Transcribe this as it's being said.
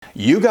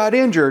You got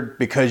injured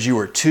because you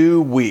were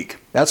too weak.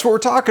 That's what we're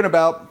talking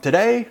about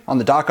today on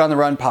the Doc on the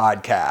Run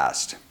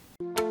podcast.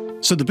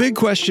 So the big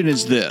question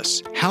is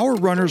this: how are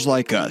runners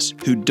like us,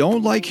 who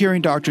don't like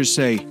hearing doctors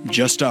say,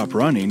 just stop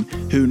running,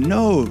 who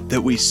know that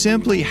we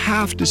simply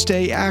have to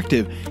stay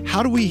active,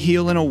 how do we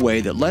heal in a way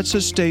that lets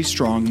us stay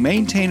strong,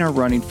 maintain our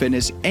running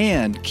fitness,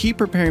 and keep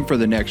preparing for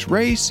the next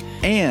race,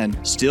 and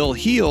still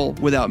heal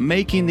without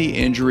making the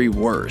injury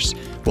worse?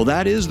 Well,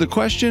 that is the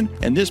question,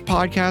 and this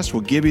podcast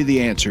will give you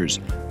the answers.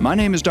 My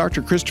name is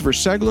Dr. Christopher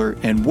Segler,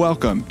 and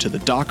welcome to the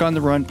Doc on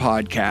the Run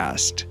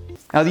podcast.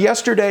 Now,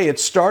 yesterday it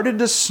started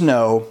to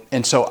snow,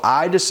 and so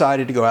I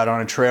decided to go out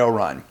on a trail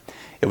run.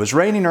 It was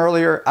raining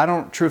earlier. I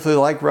don't truthfully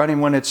like running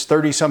when it's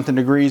 30-something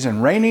degrees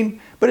and raining,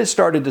 but it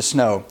started to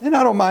snow, and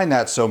I don't mind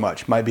that so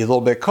much. Might be a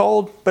little bit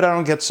cold, but I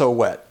don't get so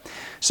wet.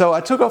 So I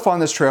took off on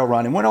this trail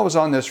run, and when I was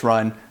on this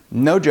run,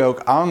 no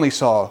joke, I only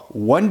saw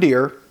one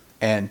deer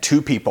and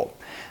two people.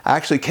 I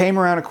actually came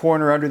around a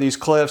corner under these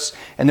cliffs,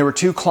 and there were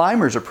two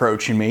climbers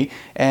approaching me,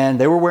 and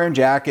they were wearing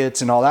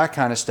jackets and all that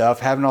kind of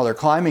stuff, having all their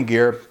climbing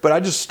gear. But I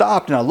just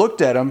stopped and I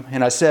looked at them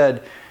and I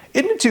said,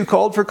 "Isn't it too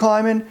cold for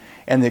climbing?"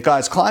 And the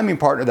guy's climbing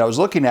partner that I was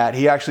looking at,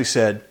 he actually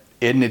said,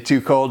 "Isn't it too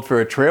cold for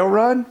a trail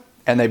run?"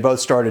 And they both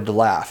started to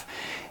laugh.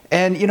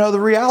 And you know, the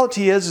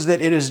reality is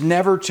that it is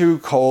never too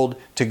cold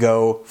to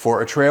go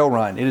for a trail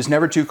run. It is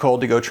never too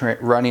cold to go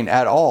running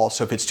at all.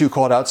 So if it's too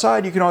cold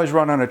outside, you can always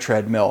run on a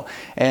treadmill.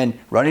 And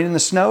running in the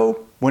snow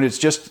when it's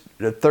just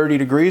 30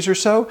 degrees or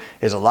so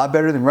is a lot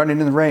better than running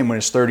in the rain when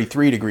it's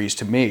 33 degrees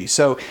to me.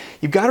 So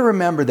you've got to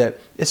remember that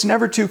it's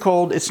never too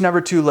cold, it's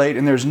never too late,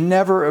 and there's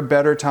never a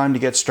better time to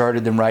get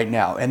started than right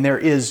now. And there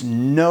is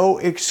no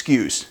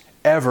excuse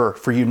ever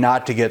for you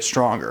not to get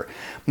stronger.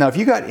 Now, if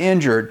you got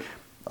injured,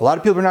 a lot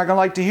of people are not going to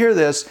like to hear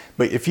this,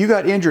 but if you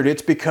got injured,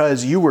 it's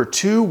because you were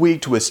too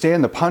weak to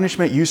withstand the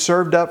punishment you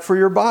served up for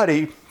your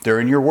body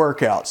during your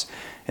workouts.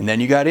 And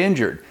then you got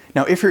injured.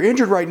 Now, if you're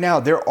injured right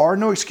now, there are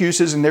no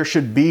excuses and there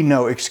should be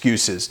no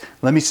excuses.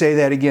 Let me say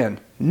that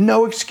again.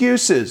 No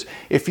excuses.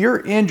 If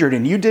you're injured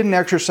and you didn't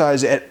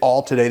exercise at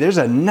all today, there's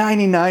a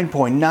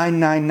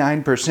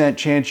 99.999%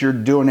 chance you're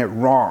doing it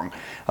wrong.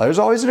 There's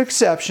always an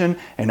exception,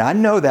 and I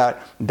know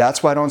that.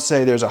 That's why I don't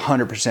say there's a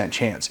 100%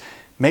 chance.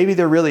 Maybe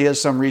there really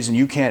is some reason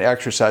you can't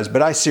exercise,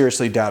 but I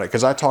seriously doubt it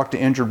because I talk to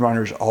injured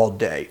runners all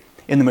day.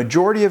 In the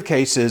majority of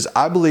cases,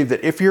 I believe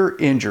that if you're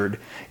injured,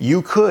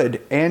 you could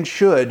and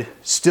should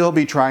still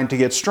be trying to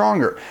get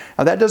stronger.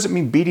 Now, that doesn't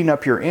mean beating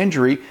up your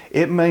injury.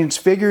 It means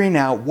figuring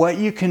out what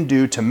you can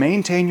do to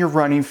maintain your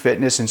running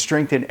fitness and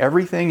strengthen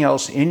everything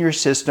else in your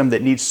system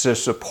that needs to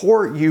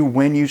support you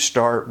when you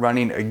start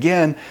running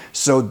again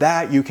so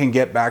that you can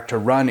get back to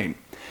running.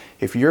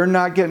 If you're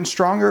not getting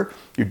stronger,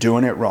 you're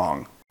doing it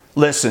wrong.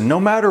 Listen, no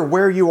matter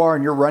where you are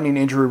in your running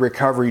injury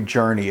recovery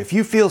journey, if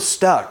you feel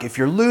stuck, if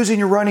you're losing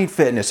your running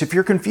fitness, if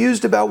you're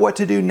confused about what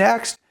to do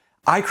next,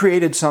 I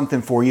created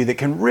something for you that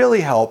can really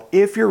help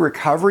if you're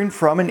recovering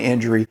from an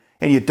injury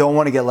and you don't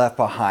want to get left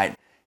behind.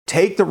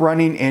 Take the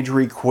running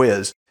injury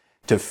quiz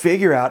to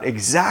figure out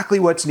exactly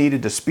what's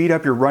needed to speed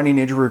up your running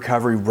injury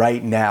recovery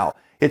right now.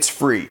 It's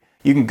free.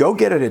 You can go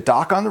get it at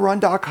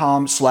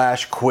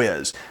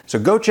docontherun.com/quiz. So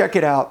go check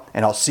it out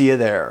and I'll see you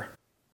there.